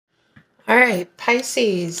All right,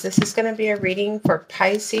 Pisces. This is going to be a reading for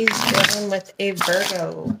Pisces dealing with a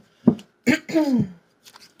Virgo.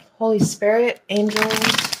 Holy Spirit,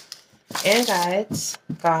 angels, and guides,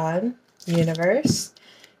 God, universe,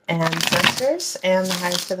 ancestors, and the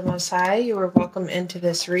highest of the Most High, you are welcome into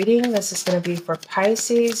this reading. This is going to be for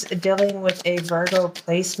Pisces dealing with a Virgo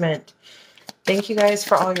placement. Thank you guys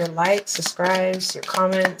for all your likes, subscribes, your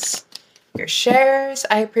comments, your shares.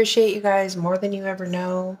 I appreciate you guys more than you ever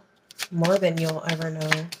know. More than you'll ever know.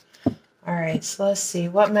 All right, so let's see.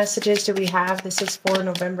 What messages do we have? This is for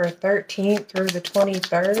November 13th through the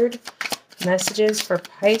 23rd. Messages for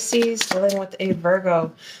Pisces dealing with a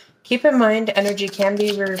Virgo. Keep in mind, energy can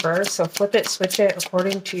be reversed, so flip it, switch it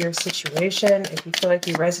according to your situation. If you feel like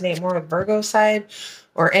you resonate more with Virgo side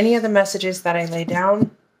or any of the messages that I lay down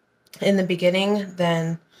in the beginning,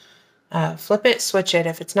 then flip it, switch it.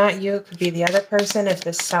 If it's not you, it could be the other person if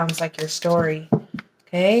this sounds like your story.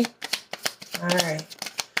 Okay? All right.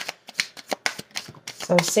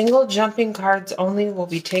 So single jumping cards only will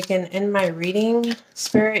be taken in my reading.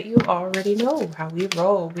 Spirit, you already know how we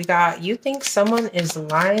roll. We got, you think someone is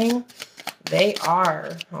lying? They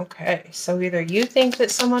are. Okay. So either you think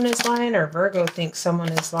that someone is lying or Virgo thinks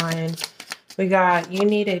someone is lying. We got, you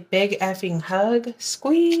need a big effing hug.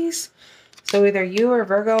 Squeeze. So either you or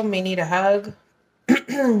Virgo may need a hug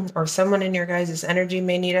or someone in your guys' energy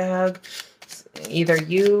may need a hug. Either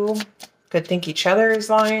you could think each other is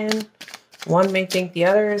lying. One may think the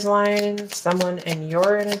other is lying. Someone in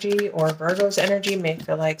your energy or Virgo's energy may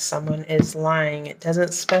feel like someone is lying. It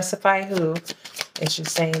doesn't specify who. It's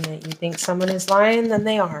just saying that you think someone is lying, then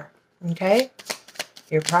they are. Okay?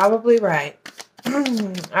 You're probably right.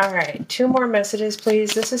 All right. 2 more messages,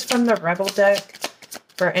 please. This is from the Rebel deck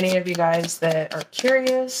for any of you guys that are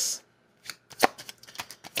curious.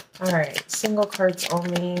 All right. Single cards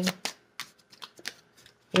only.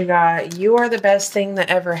 We got, you are the best thing that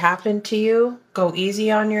ever happened to you. Go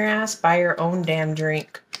easy on your ass. Buy your own damn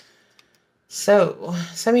drink. So,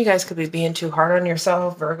 some of you guys could be being too hard on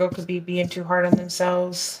yourself. Virgo could be being too hard on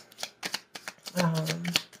themselves.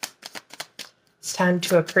 It's time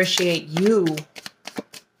to appreciate you.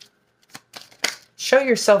 Show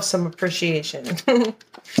yourself some appreciation.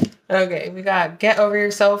 Okay, we got get over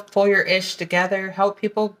yourself. Pull your ish together. Help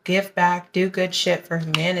people. Give back. Do good shit for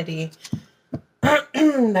humanity.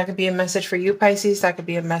 That could be a message for you, Pisces. That could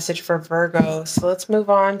be a message for Virgo. So let's move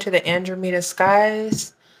on to the Andromeda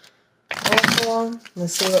skies. Cool.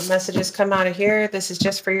 Let's see what messages come out of here. This is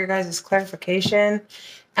just for your guys' clarification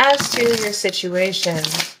as to your situation.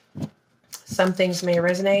 Some things may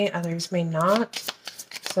resonate, others may not.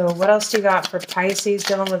 So what else do you got for Pisces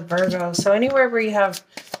dealing with Virgo? So anywhere where you have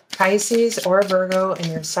Pisces or Virgo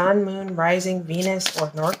in your sun, moon, rising, Venus,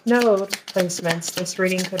 or North Node placements, this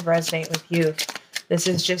reading could resonate with you. This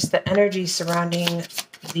is just the energy surrounding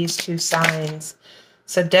these 2 signs.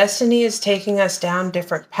 So destiny is taking us down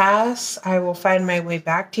different paths. I will find my way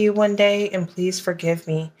back to you one day, and please forgive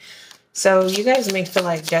me. So you guys may feel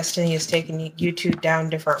like destiny is taking you 2 down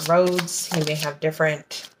different roads. You may have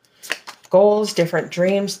different goals, different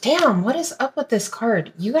dreams. Damn, what is up with this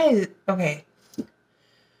card? You guys, okay.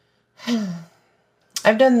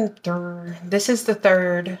 I've done, this is the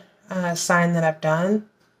 3rd sign that I've done.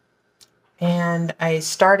 And I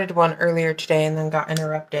started one earlier today and then got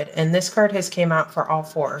interrupted. And this card has came out for all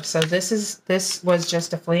 4. So this was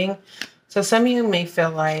just a fling. So some of you may feel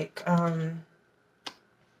like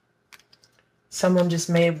someone just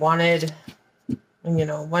may have wanted, you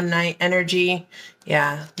know, one night energy.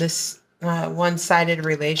 Yeah, this one-sided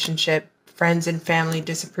relationship. Friends and family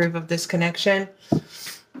disapprove of this connection.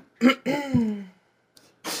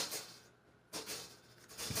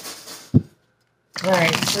 All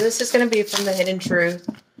right, so this is going to be from the Hidden Truth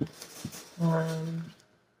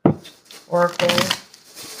Oracle.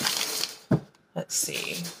 Let's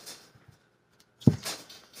see.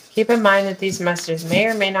 Keep in mind that these messages may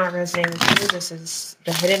or may not resonate with you. This is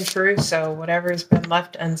the Hidden Truth, so whatever has been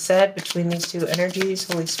left unsaid between these 2 energies,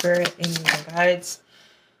 Holy Spirit, angels, and guides.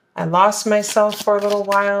 I lost myself for a little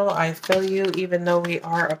while. I feel you even though we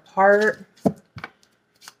are apart.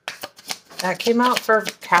 That came out for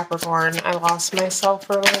Capricorn. I lost myself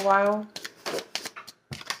for a little while.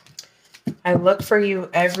 I look for you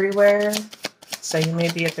everywhere. So you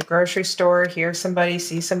may be at the grocery store, hear somebody,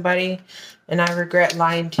 see somebody, and I regret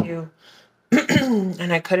lying to you.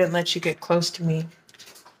 And I couldn't let you get close to me.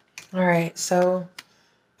 All right, so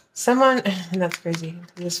someone, and that's crazy.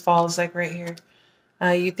 This falls like right here.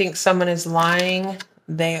 You think someone is lying.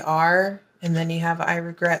 They are. And then you have, I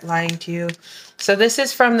regret lying to you. So this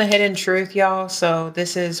is from the Hidden Truth, y'all. So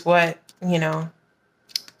this is what, you know,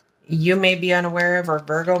 you may be unaware of, or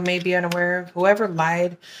Virgo may be unaware of. Whoever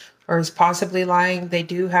lied or is possibly lying, they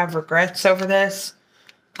do have regrets over this.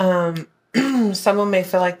 Someone may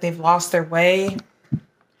feel like they've lost their way.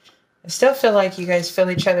 I still feel like you guys feel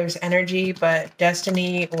each other's energy, but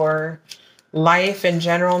destiny or life in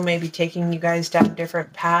general may be taking you guys down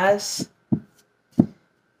different paths.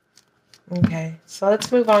 Okay, so let's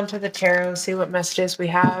move on to the tarot, see what messages we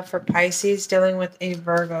have for Pisces dealing with a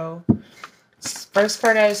Virgo. First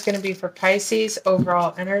card out is going to be for Pisces,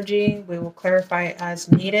 overall energy. We will clarify it as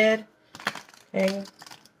needed. Okay.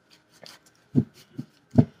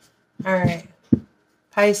 All right.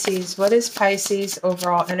 Pisces, what is Pisces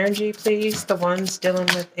overall energy, please? The ones dealing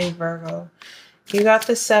with a Virgo. You got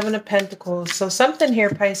the Seven of Pentacles. So something here,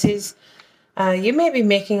 Pisces. You may be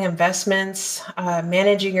making investments,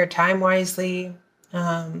 managing your time wisely,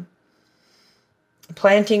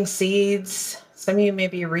 planting seeds. Some of you may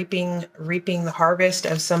be reaping the harvest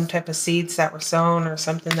of some type of seeds that were sown, or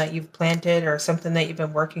something that you've planted, or something that you've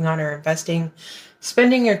been working on or investing,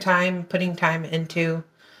 spending your time, putting time into.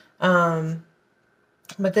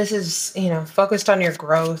 But this is, focused on your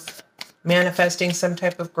growth, manifesting some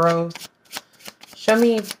type of growth. Show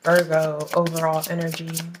me Virgo overall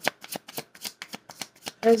energy.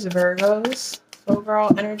 What is Virgo's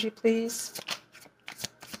overall energy, please?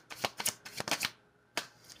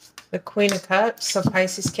 The Queen of Cups, so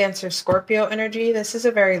Pisces, Cancer, Scorpio energy. This is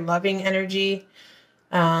a very loving energy,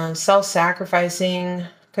 self-sacrificing.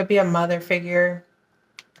 Could be a mother figure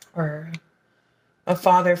or a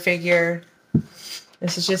father figure.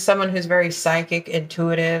 This is just someone who's very psychic,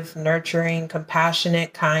 intuitive, nurturing,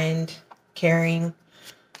 compassionate, kind, caring.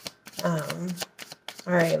 All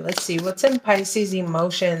right, let's see. What's in Pisces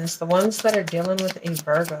emotions? The ones that are dealing with a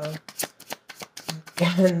Virgo.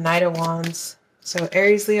 Knight of Wands. So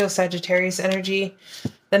Aries, Leo, Sagittarius energy.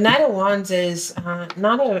 The Knight of Wands is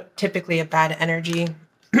not typically a bad energy.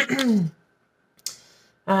 You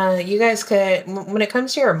guys could, when it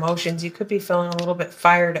comes to your emotions, you could be feeling a little bit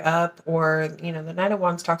fired up, or, the Knight of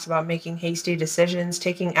Wands talks about making hasty decisions,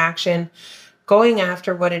 taking action, going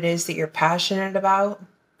after what it is that you're passionate about,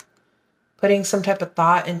 putting some type of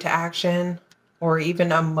thought into action, or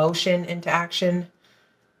even emotion into action,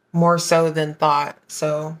 more so than thought.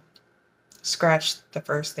 So scratch the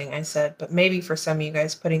first thing I said, but maybe for some of you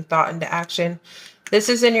guys, putting thought into action. This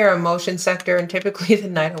is in your emotion sector, and typically the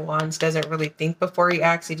Knight of Wands doesn't really think before he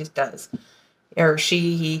acts, he just does. Or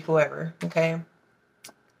she, he, whoever, okay?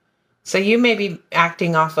 So you may be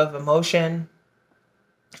acting off of emotion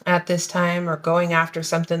at this time, or going after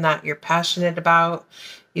something that you're passionate about.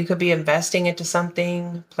 You could be investing into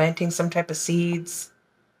something, planting some type of seeds.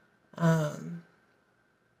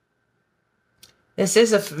 This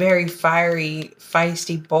is a very fiery,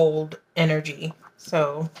 feisty, bold energy.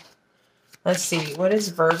 So let's see. What is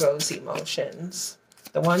Virgo's emotions?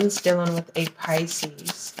 The ones dealing with a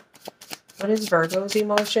Pisces. What is Virgo's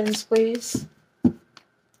emotions, please?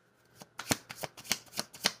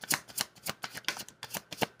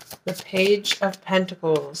 The Page of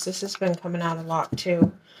Pentacles. This has been coming out a lot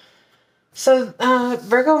too. So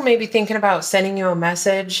Virgo may be thinking about sending you a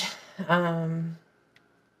message.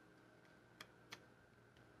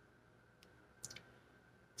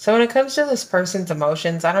 So when it comes to this person's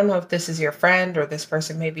emotions, I don't know if this is your friend, or this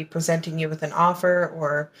person may be presenting you with an offer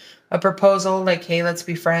or a proposal like, hey, let's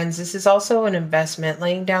be friends. This is also an investment,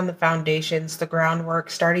 laying down the foundations, the groundwork,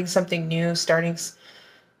 starting something new,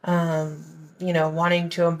 wanting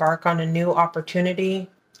to embark on a new opportunity,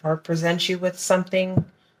 or present you with something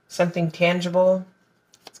tangible.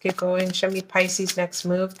 Let's get going. Show me Pisces' next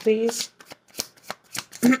move, please.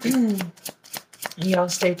 Y'all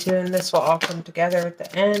stay tuned. This will all come together at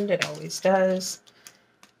the end. It always does.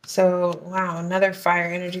 So, wow, another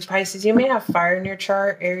fire energy. Pisces, you may have fire in your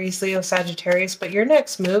chart, Aries, Leo, Sagittarius, but your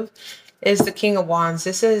next move is the King of Wands.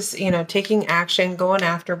 This is, taking action, going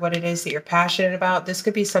after what it is that you're passionate about. This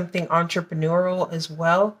could be something entrepreneurial as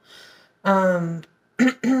well. But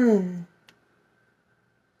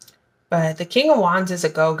the King of Wands is a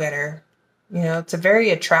go-getter. It's a very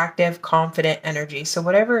attractive, confident energy. So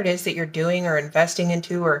whatever it is that you're doing or investing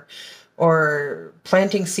into, or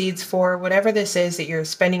planting seeds for, whatever this is that you're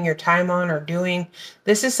spending your time on or doing,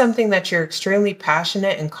 this is something that you're extremely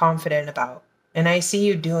passionate and confident about. And I see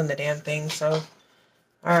you doing the damn thing. So,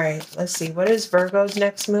 all right, let's see. What is Virgo's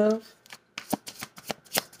next move?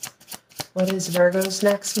 What is Virgo's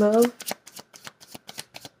next move?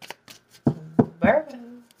 Virgo.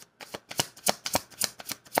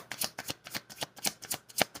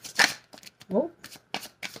 Oh.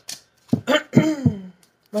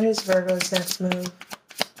 What is Virgo's next move?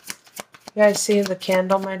 You guys see the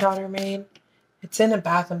candle my daughter made? It's in a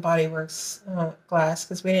Bath and Body Works glass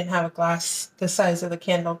because we didn't have a glass the size of the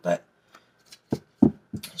candle, but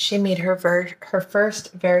she made her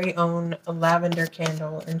first very own lavender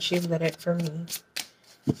candle, and she lit it for me.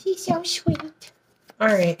 She's so sweet. All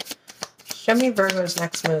right, show me Virgo's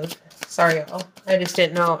next move. Sorry, y'all. I just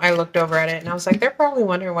didn't know. I looked over at it, and I was like, they're probably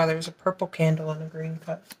wondering why there's a purple candle in a green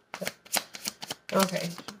cup. But, okay,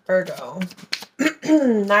 Virgo.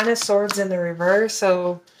 Nine of Swords in the reverse.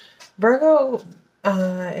 So Virgo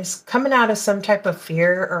is coming out of some type of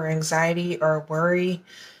fear or anxiety or worry.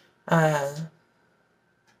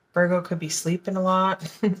 Virgo could be sleeping a lot.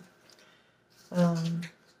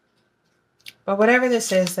 But whatever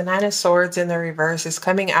this is, the Nine of Swords in the reverse is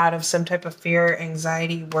coming out of some type of fear,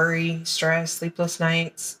 anxiety, worry, stress, sleepless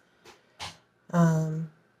nights.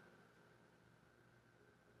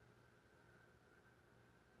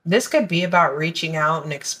 This could be about reaching out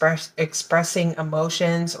and expressing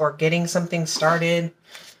emotions or getting something started.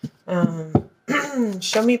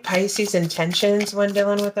 Show me Pisces intentions when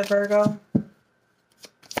dealing with a Virgo.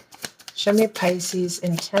 Show me Pisces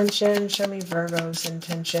intentions. Show me Virgo's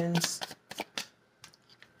intentions.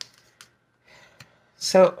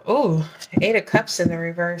 So, oh, Eight of Cups in the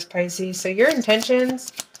reverse, Pisces. So your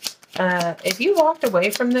intentions, if you walked away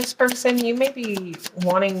from this person, you may be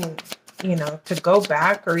wanting, you know, to go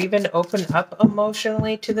back or even open up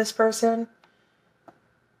emotionally to this person.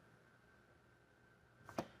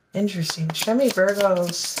 Interesting. Show me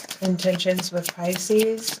Virgo's intentions with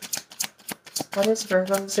Pisces. What is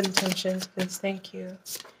Virgo's intentions, please? Thank you.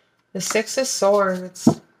 The Six of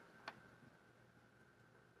Swords.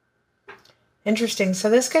 Interesting. So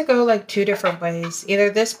this could go like two different ways.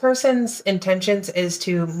 Either this person's intentions is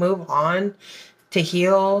to move on, to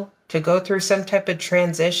heal, to go through some type of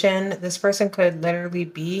transition. This person could literally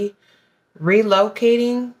be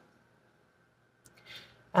relocating.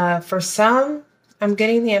 For some, I'm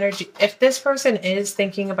getting the energy. If this person is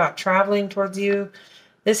thinking about traveling towards you,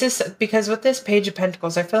 this is because with this Page of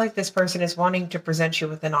Pentacles, I feel like this person is wanting to present you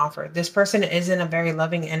with an offer. This person is in a very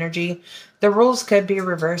loving energy. The rules could be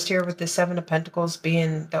reversed here with the Seven of Pentacles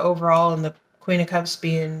being the overall and the Queen of Cups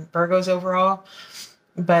being Virgo's overall.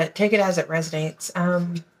 But take it as it resonates. I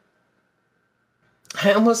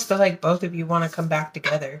almost feel like both of you want to come back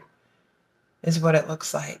together is what it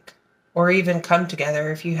looks like. Or even come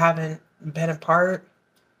together if you haven't been apart.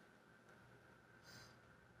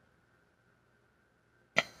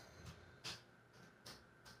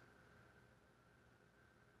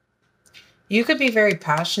 You could be very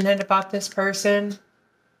passionate about this person.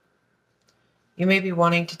 You may be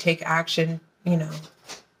wanting to take action, you know,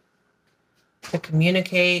 to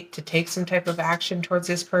communicate, to take some type of action towards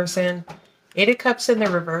this person. Eight of Cups in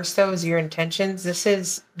the reverse, though, is your intentions. This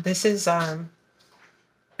is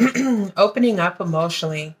opening up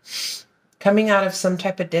emotionally, coming out of some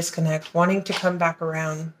type of disconnect, wanting to come back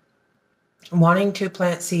around, wanting to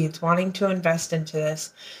plant seeds, wanting to invest into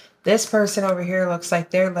this. This person over here looks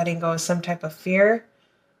like they're letting go of some type of fear,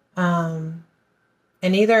 and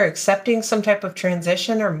either accepting some type of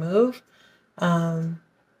transition or move, or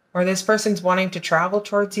this person's wanting to travel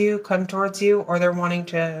towards you, come towards you, or they're wanting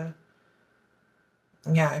to,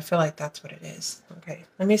 yeah, I feel like that's what it is. Okay,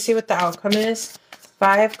 let me see what the outcome is.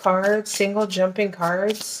 5 cards, single jumping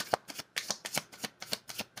cards.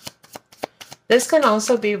 This can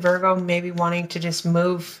also be Virgo maybe wanting to just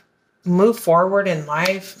move forward in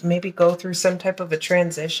life, maybe go through some type of a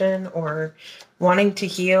transition or wanting to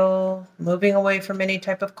heal, moving away from any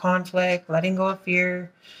type of conflict, letting go of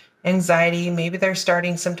fear, anxiety. Maybe they're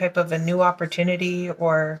starting some type of a new opportunity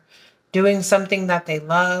or doing something that they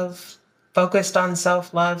love, focused on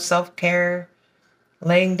self-love, self-care,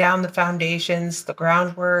 laying down the foundations, the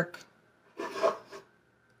groundwork,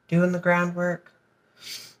 doing the groundwork.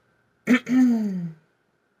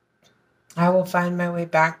 I will find my way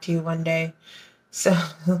back to you one day. So,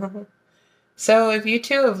 so if you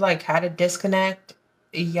two have like had a disconnect,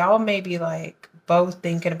 y'all may be like both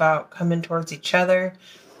thinking about coming towards each other,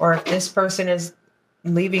 or if this person is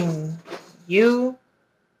leaving you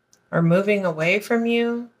or moving away from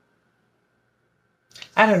you.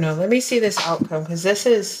 I don't know. Let me see this outcome because this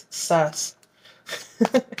is sus.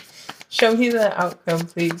 Show me the outcome,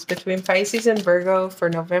 please, between Pisces and Virgo for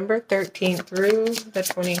November 13th through the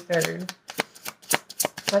 23rd.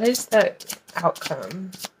 What is the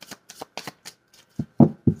outcome?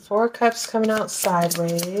 4 cups coming out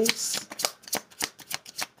sideways.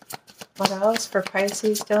 What else for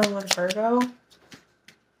Pisces dealing with Virgo?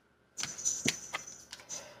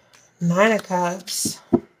 9 of cups.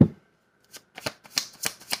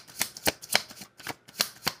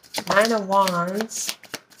 9 of wands.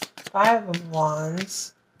 5 of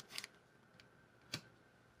wands.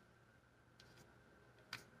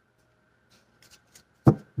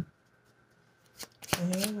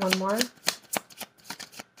 one more.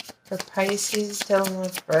 For Pisces dealing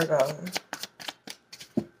with Virgo.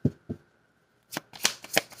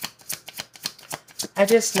 I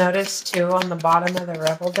just noticed too on the bottom of the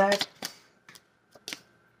Rebel deck,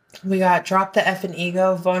 we got drop the effing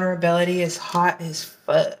ego. Vulnerability is hot as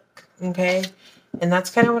fuck. Okay? And that's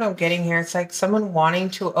kind of what I'm getting here. It's like someone wanting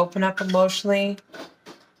to open up emotionally.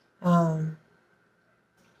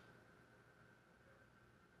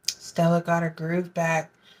 Stella got her groove back.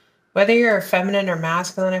 Whether you're feminine or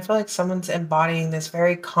masculine, I feel like someone's embodying this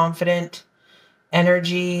very confident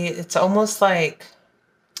energy. It's almost like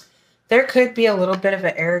there could be a little bit of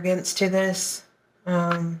an arrogance to this.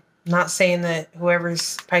 Not saying that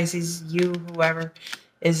whoever's Pisces, you, whoever,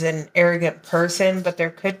 is an arrogant person, but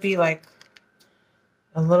there could be like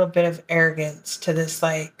a little bit of arrogance to this,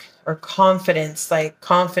 like, or confidence, like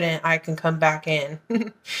confident I can come back in.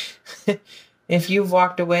 If you've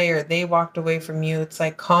walked away or they walked away from you, it's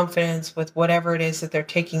like confidence with whatever it is that they're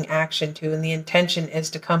taking action to. And the intention is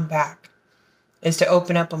to come back, is to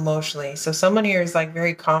open up emotionally. So someone here is like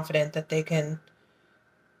very confident that they can,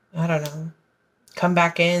 I don't know, come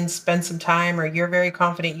back in, spend some time, or you're very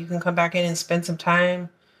confident you can come back in and spend some time.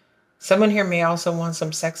 Someone here may also want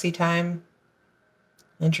some sexy time.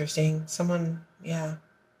 Interesting. Someone, yeah.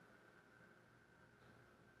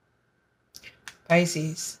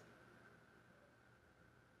 Pisces.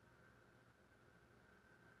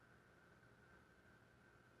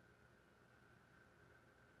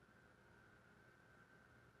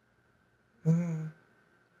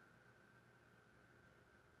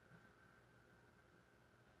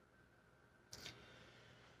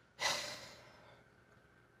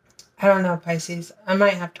 I don't know, Pisces. I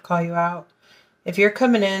might have to call you out. If you're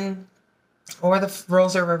coming in, or the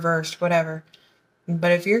roles are reversed, whatever.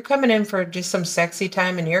 But if you're coming in for just some sexy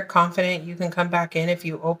time and you're confident you can come back in if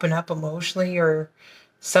you open up emotionally or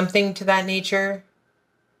something to that nature,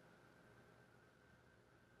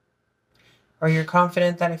 or you're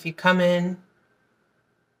confident that if you come in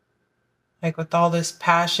like with all this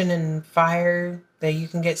passion and fire that you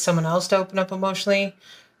can get someone else to open up emotionally,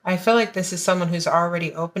 I feel like this is someone who's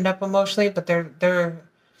already opened up emotionally, but they're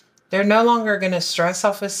no longer going to stress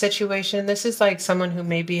off a situation. This is like someone who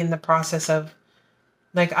may be in the process of,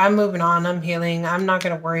 like, I'm moving on, I'm healing, I'm not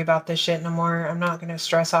going to worry about this shit no more. I'm not going to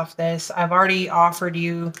stress off this. I've already offered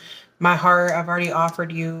you my heart. I've already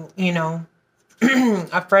offered you, you know,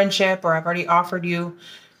 a friendship, or I've already offered you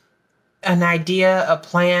an idea, a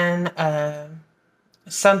plan,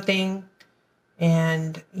 something.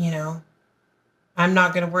 And, you know, I'm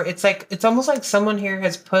not going to worry. It's like, it's almost like someone here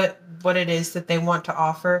has put what it is that they want to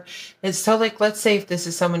offer. It's so like, let's say if this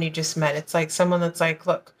is someone you just met, it's like someone that's like,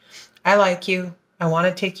 look, I like you. I want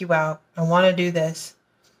to take you out. I want to do this.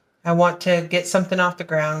 I want to get something off the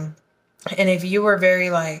ground. And if you were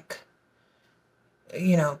very like,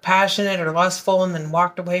 you know, passionate or lustful and then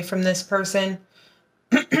walked away from this person,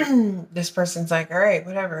 this person's like, all right,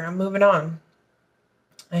 whatever, I'm moving on.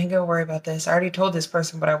 I ain't gonna worry about this. I already told this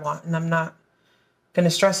person what I want, and I'm not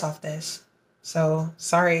gonna stress off this. So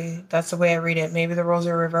sorry, that's the way I read it. Maybe the roles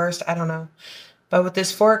are reversed. I don't know. But with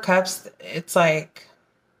this Four of Cups, it's like,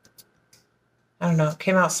 I don't know, it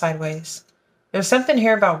came out sideways. There's something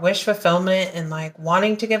here about wish fulfillment and like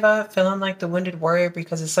wanting to give up, feeling like the wounded warrior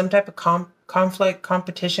because of some type of conflict,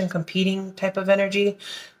 competition, competing type of energy,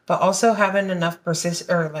 but also having enough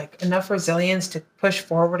enough resilience to push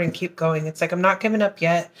forward and keep going. It's like, I'm not giving up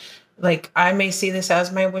yet. Like, I may see this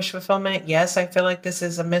as my wish fulfillment. Yes, I feel like this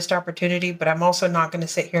is a missed opportunity, but I'm also not going to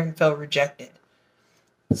sit here and feel rejected.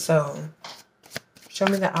 So, show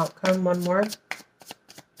me the outcome one more.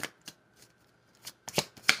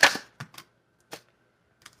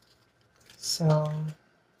 So,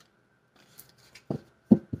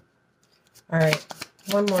 all right,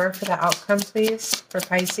 one more for the outcome, please, for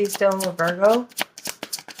Pisces dealing with Virgo.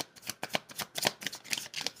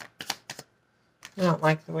 I don't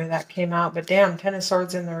like the way that came out, but damn, Ten of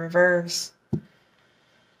Swords in the reverse.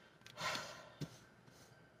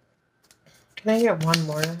 Can I get one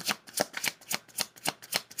more?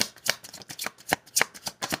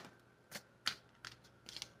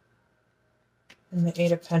 And the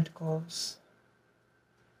Eight of Pentacles.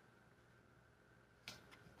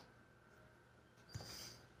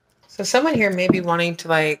 So someone here may be wanting to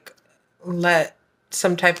like let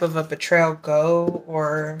some type of a betrayal go,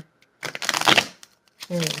 or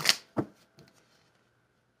it's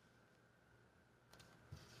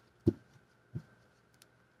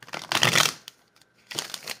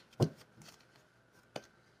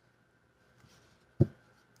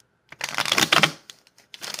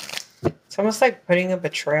almost like putting a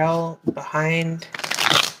betrayal behind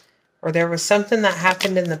or there was something that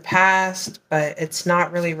happened in the past, but it's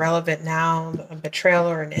not really relevant now. A betrayal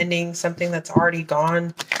or an ending, something that's already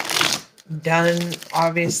gone, done.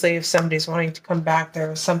 Obviously, if somebody's wanting to come back, there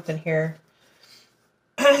was something here.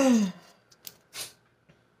 I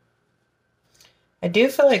do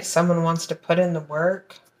feel like someone wants to put in the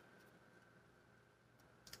work.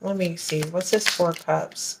 Let me see. What's this 4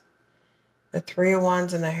 Cups? The 3 of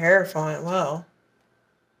Wands and the Hierophant. Well,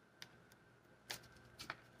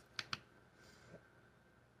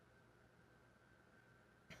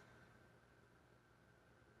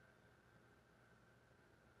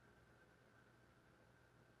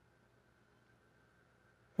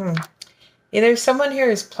 either someone here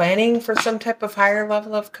is planning for some type of higher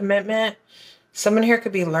level of commitment. Someone here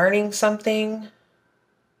could be learning something,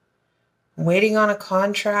 waiting on a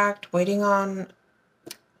contract, waiting on...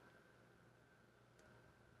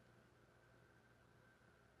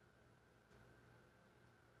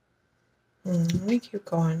 let me keep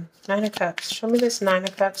going. 9 of Cups. Show me this 9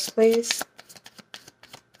 of Cups, please.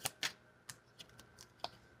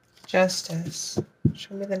 Justice.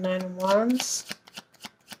 Show me the 9 of Wands.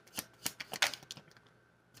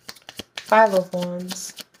 5 of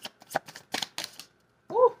Wands.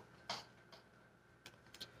 Ooh.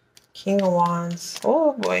 King of Wands.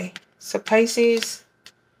 Oh boy. So Pisces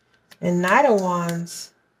and Knight of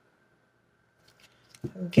Wands.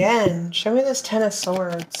 Again, show me this 10 of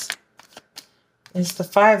Swords. It's the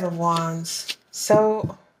 5 of Wands.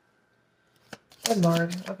 So, good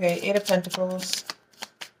Lord. Okay, 8 of Pentacles.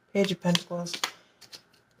 Page of Pentacles.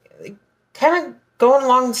 Kind of going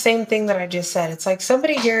along the same thing that I just said. It's like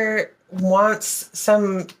somebody here wants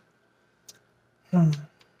some...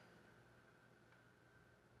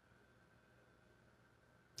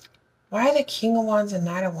 Why the King of Wands and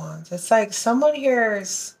Knight of Wands? It's like someone here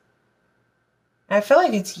is... I feel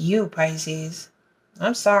like it's you, Pisces.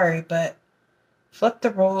 I'm sorry, but flip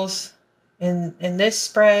the roles. In this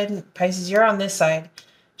spread, Pisces, you're on this side.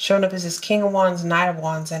 Showing up as this King of Wands, Knight of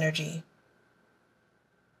Wands energy.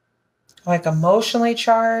 Like emotionally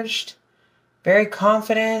charged. Very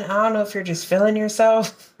confident. I don't know if you're just feeling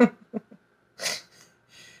yourself. I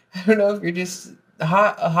don't know if you're just a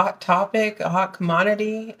hot topic, a hot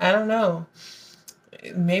commodity. I don't know.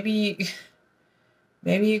 Maybe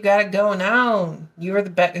you got it going on. You were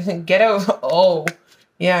the best. Get over. Oh,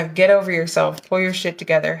 yeah. Get over yourself. Pull your shit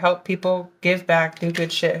together. Help people. Give back. Do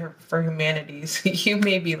good shit for humanity. You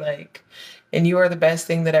may be like, and you are the best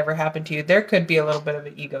thing that ever happened to you. There could be a little bit of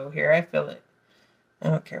an ego here. I feel it. I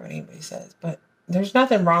don't care what anybody says, but there's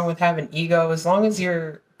nothing wrong with having ego as long as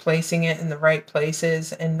you're placing it in the right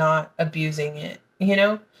places and not abusing it, you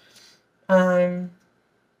know?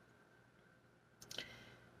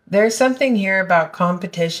 There's something here about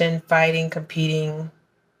competition, fighting, competing,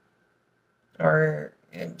 or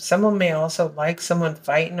someone may also like someone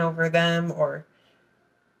fighting over them, or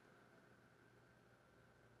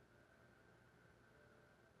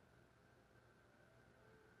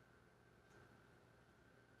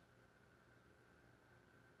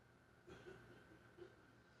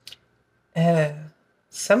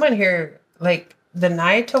someone here, like the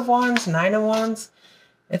Knight of Wands, 9 of Wands,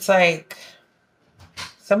 it's like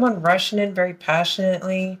someone rushing in very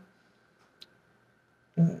passionately.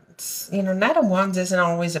 It's, you know, Knight of Wands isn't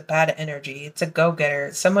always a bad energy. It's a go-getter.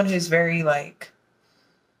 It's someone who's very like,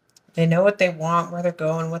 they know what they want, where they're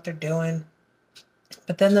going, what they're doing.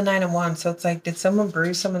 But then the 9 of Wands, so it's like, did someone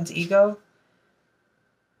bruise someone's ego?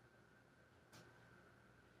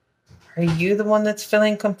 Are you the one that's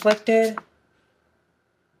feeling conflicted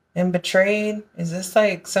and betrayed? Is this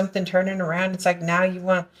like something turning around? It's like now you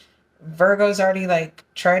want... Virgo's already like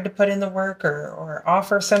tried to put in the work or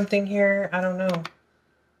offer something here. I don't know.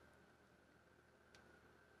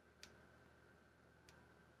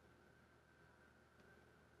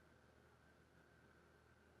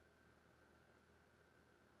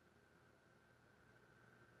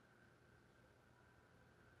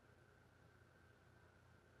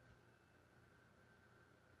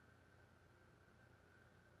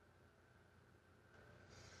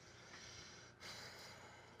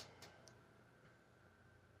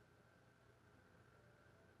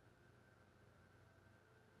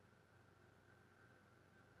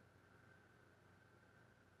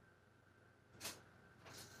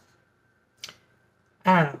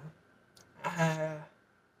 I don't know.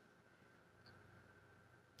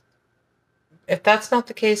 If that's not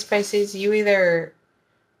the case, Pisces, you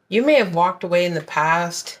may have walked away in the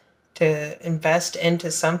past to invest into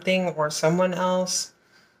something or someone else.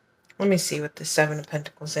 Let me see what the 7 of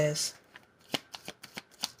Pentacles is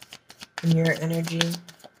in your energy.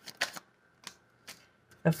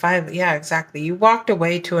 A five, yeah, exactly. You walked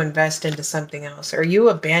away to invest into something else, or you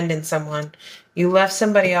abandoned someone. You left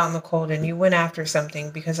somebody out in the cold and you went after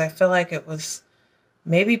something because I feel like it was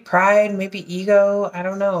maybe pride, maybe ego. I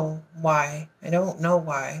don't know why. I don't know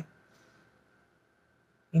why.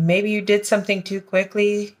 Maybe you did something too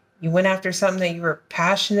quickly. You went after something that you were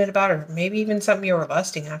passionate about, or maybe even something you were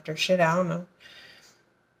lusting after. Shit, I don't know.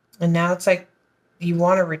 And now it's like you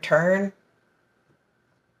want to return.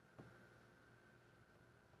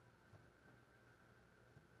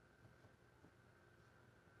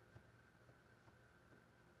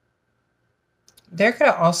 There could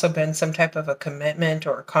have also been some type of a commitment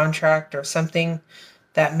or a contract or something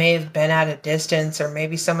that may have been at a distance, or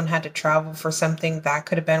maybe someone had to travel for something. That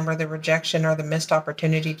could have been where the rejection or the missed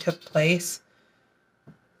opportunity took place.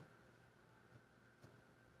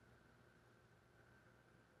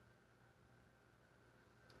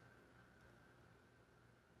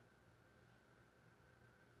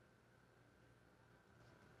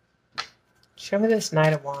 Show me this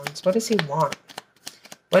Knight of Wands. What does he want?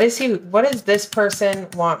 What does this person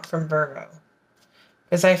want from Virgo?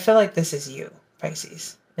 Because I feel like this is you,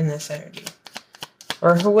 Pisces, in this energy.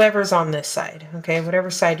 Or whoever's on this side, okay? Whatever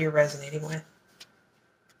side you're resonating with.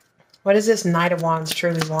 What does this Knight of Wands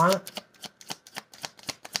truly want?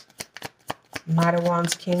 Knight of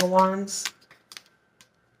Wands, King of Wands.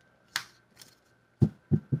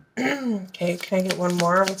 Okay, can I get one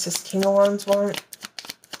more? What's this King of Wands want?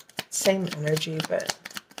 Same energy, but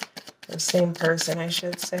the same person, I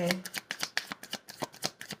should say.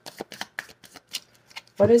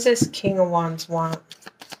 What does this King of Wands want?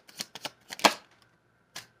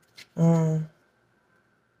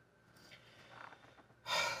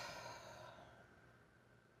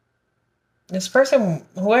 This person,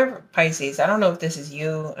 whoever, Pisces, I don't know if this is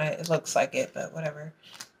you. It looks like it, but whatever.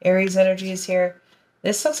 Aries energy is here.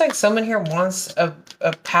 This looks like someone here wants a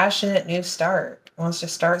passionate new start. Wants to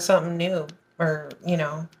start something new. Or, you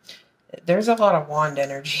know, there's a lot of wand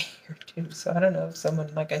energy here too. So I don't know if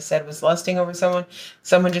someone, like I said, was lusting over someone.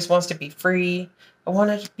 Someone just wants to be free. I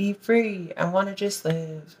want to be free. I want to just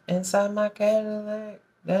live inside my Cadillac.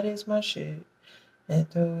 That is my shit. And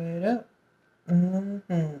throw it up.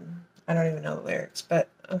 I don't even know the lyrics, but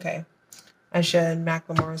okay. I should.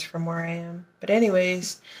 Macklemore's From Where I Am. But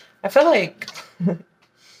anyways, I feel like,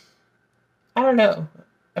 I don't know.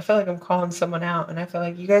 I feel like I'm calling someone out, and I feel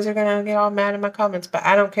like you guys are going to get all mad in my comments, but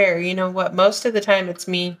I don't care. You know what? Most of the time it's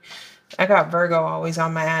me. I got Virgo always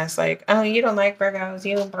on my ass, like, oh, you don't like Virgos,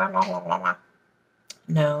 you blah, blah, blah, blah, blah.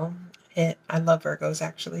 No, I love Virgos,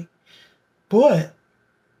 actually. But,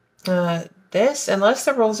 this, unless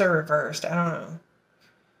the roles are reversed, I don't know.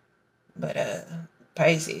 But,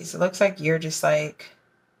 Pisces, it looks like you're just like,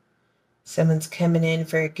 someone's coming in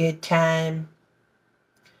for a good time,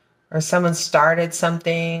 or someone started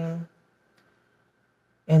something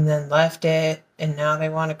and then left it and now they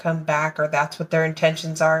want to come back, or that's what their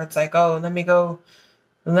intentions are. It's like, oh, let me go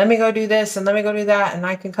do this and let me go do that, and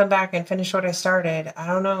I can come back and finish what I started. I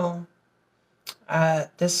don't know.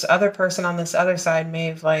 This other person on this other side may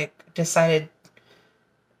have like decided,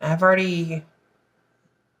 I've already,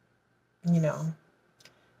 you know,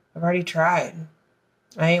 I've already tried.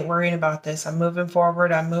 I ain't worrying about this. I'm moving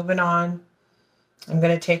forward. I'm moving on. I'm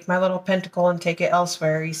going to take my little pentacle and take it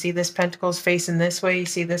elsewhere. You see this pentacle's facing this way. You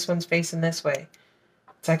see this one's facing this way.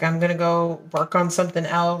 It's like I'm going to go work on something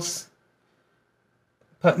else.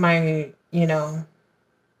 Put my, go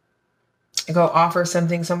offer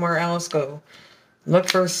something somewhere else. Go look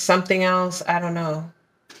for something else. I don't know.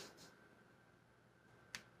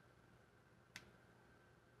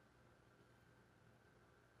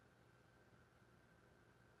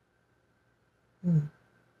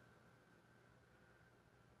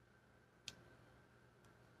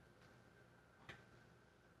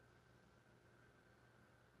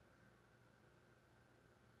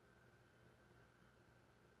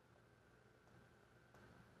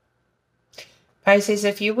 Pisces,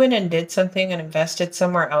 if you went and did something and invested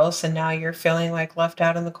somewhere else and now you're feeling like left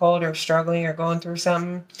out in the cold or struggling or going through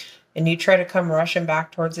something, and you try to come rushing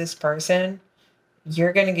back towards this person,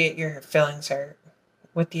 you're going to get your feelings hurt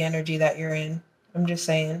with the energy that you're in. I'm just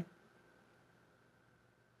saying.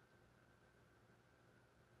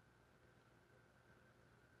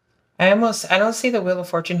 I don't see the Wheel of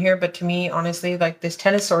Fortune here, but to me, honestly, like this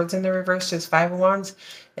Ten of Swords in the reverse to this Five of Wands,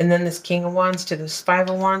 and then this King of Wands to this Five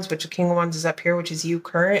of Wands, which the King of Wands is up here, which is you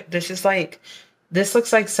current. This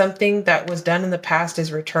looks like something that was done in the past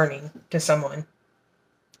is returning to someone.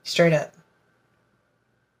 Straight up.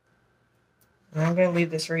 And I'm going to leave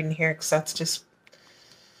this reading here because that's just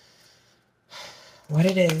what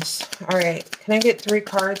it is. All right. Can I get 3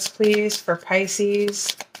 cards, please, for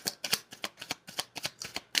Pisces?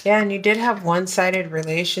 Yeah, and you did have one-sided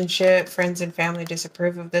relationship. Friends and family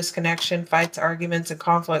disapprove of this connection. Fights, arguments, and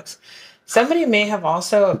conflicts. Somebody may have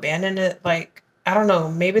also abandoned it. Like, I don't know.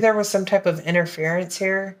 Maybe there was some type of interference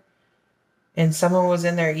here. And someone was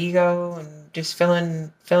in their ego and just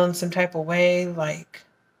feeling some type of way. Like,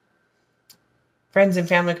 friends and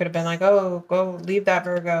family could have been like, oh, go leave that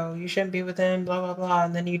Virgo. You shouldn't be with him, blah, blah, blah.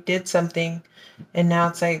 And then you did something. And now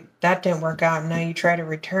it's like, that didn't work out. And now you try to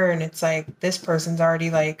return. It's like, this person's already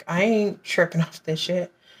like, I ain't tripping off this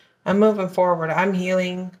shit. I'm moving forward. I'm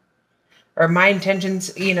healing. Or my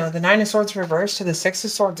intentions, you know, the 9 of Swords reversed to the 6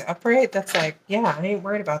 of Swords upright. That's like, yeah, I ain't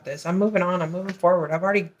worried about this. I'm moving on. I'm moving forward. I've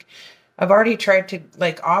already tried to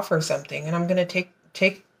like offer something. And I'm going to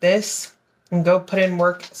take this and go put in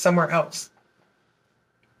work somewhere else.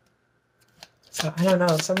 So, I don't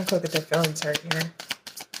know. Someone could get their feelings hurt here.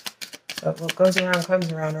 But what goes around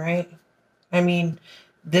comes around, right? I mean,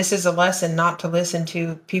 this is a lesson not to listen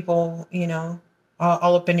to people, you know,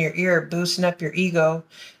 all up in your ear, boosting up your ego,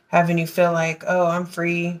 having you feel like, oh, I'm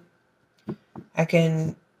free. I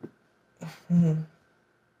can...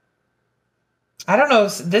 I don't know.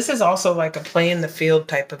 This is also like a play in the field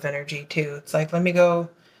type of energy, too. It's like, let me go,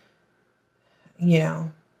 you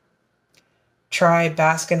know, try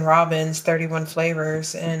Baskin Robbins 31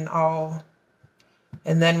 flavors and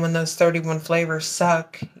then when those 31 flavors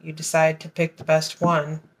suck, you decide to pick the best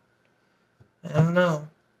one. I don't know.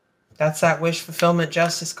 That's that wish fulfillment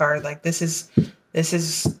justice card. Like, this is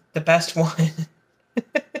the best one.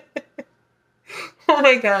 Oh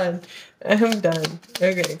my god. I'm done.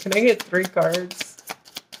 Okay, can I get 3 cards?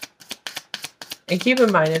 And keep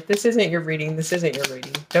in mind, if this isn't your reading, this isn't your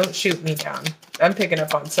reading. Don't shoot me down. I'm picking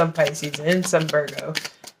up on some Pisces and some Virgo.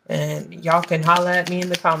 And y'all can holla at me in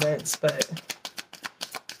the comments, but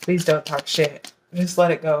please don't talk shit. Just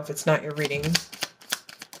let it go if it's not your reading.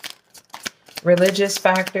 Religious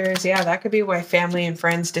factors. Yeah, that could be why family and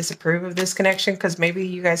friends disapprove of this connection, because maybe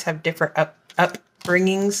you guys have different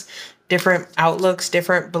upbringings, different outlooks,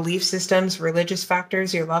 different belief systems. Religious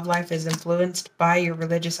factors. Your love life is influenced by your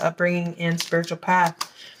religious upbringing and spiritual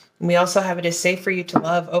path. And we also have it is safe for you to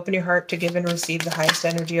love. Open your heart to give and receive the highest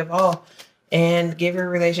energy of all. And give your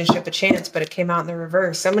relationship a chance, but it came out in the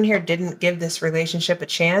reverse. Someone here didn't give this relationship a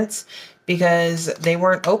chance because they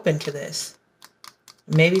weren't open to this.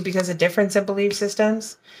 Maybe because of difference in belief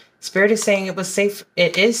systems. Spirit is saying it was safe.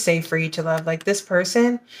 It is safe for you to love. Like this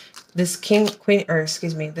person, this Queen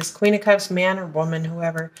of Cups, man or woman,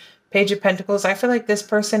 whoever, Page of Pentacles. I feel like this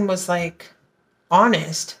person was like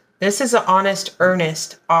honest. This is an honest,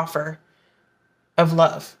 earnest offer of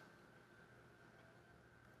love.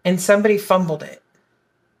 And somebody fumbled it.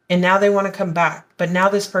 And now they want to come back. But now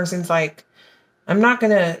this person's like, I'm not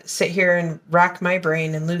going to sit here and rack my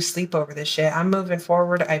brain and lose sleep over this shit. I'm moving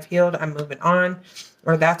forward. I've healed. I'm moving on.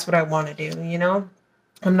 Or that's what I want to do, you know?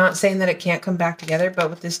 I'm not saying that it can't come back together, but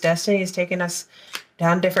with this destiny is taking us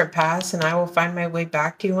down different paths, and I will find my way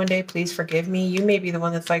back to you one day. Please forgive me. You may be the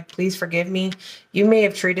one that's like, please forgive me. You may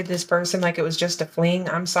have treated this person like it was just a fling.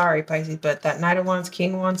 I'm sorry, Pisces, but that Knight of Wands,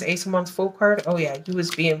 King of Wands, Ace of Wands, Fool card, oh yeah, you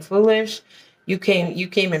was being foolish. You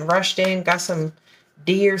came and rushed in, got some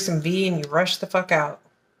D or some V, and you rushed the fuck out.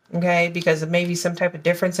 Okay, because of maybe some type of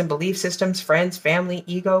difference in belief systems, friends, family,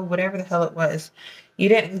 ego, whatever the hell it was. You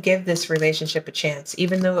didn't give this relationship a chance,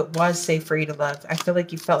 even though it was safe for you to love. I feel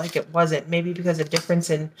like you felt like it wasn't, maybe because of difference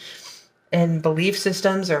in belief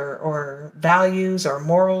systems or values or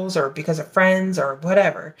morals, or because of friends or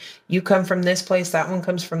whatever. You come from this place, that one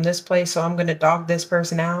comes from this place, so I'm going to dog this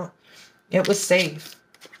person out. It was safe.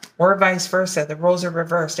 Or vice versa. The roles are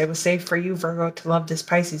reversed. It was safe for you, Virgo, to love this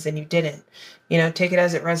Pisces, and you didn't. You know, take it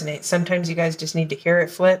as it resonates. Sometimes you guys just need to hear it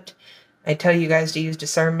flipped. I tell you guys to use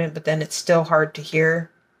discernment, but then it's still hard to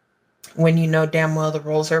hear when you know damn well the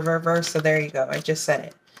roles are reversed. So there you go. I just said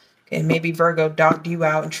it. Okay, maybe Virgo dogged you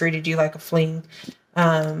out and treated you like a fling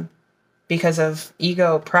because of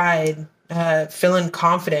ego, pride, feeling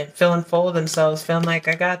confident, feeling full of themselves, feeling like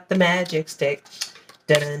I got the magic stick.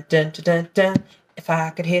 Dun, dun, dun, dun, dun. If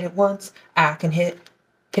I could hit it once, I can hit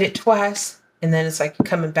it twice. And then it's like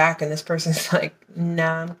coming back and this person's like,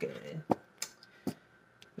 nah, I'm good.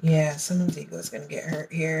 Yeah, someone's ego is going to get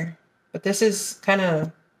hurt here. But this is kind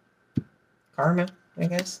of karma, I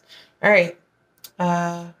guess. All right.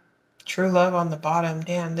 True love on the bottom.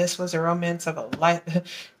 Damn, this was a romance of a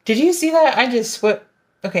life. Did you see that? I just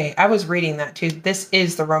okay, I was reading that too. This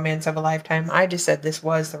is the romance of a lifetime. I just said this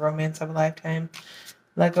was the romance of a lifetime.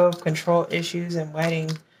 Let go of control issues and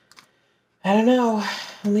wedding. I don't know.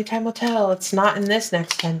 Only time will tell. It's not in this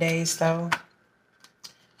next 10 days, though.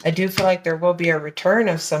 I do feel like there will be a return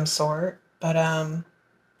of some sort, but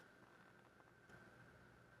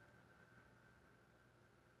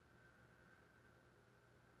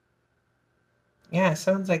yeah, it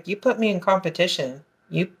sounds like you put me in competition.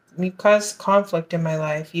 You caused conflict in my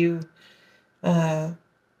life. Uh,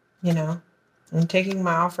 you know, I'm taking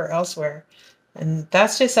my offer elsewhere. And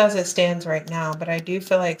that's just as it stands right now. But I do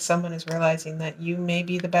feel like someone is realizing that you may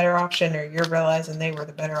be the better option, or you're realizing they were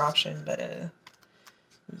the better option. But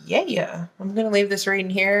yeah. I'm going to leave this reading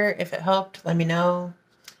here. If it helped, let me know.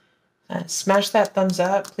 Smash that thumbs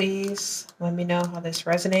up, please. Let me know how this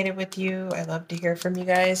resonated with you. I love to hear from you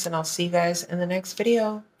guys, and I'll see you guys in the next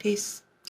video. Peace.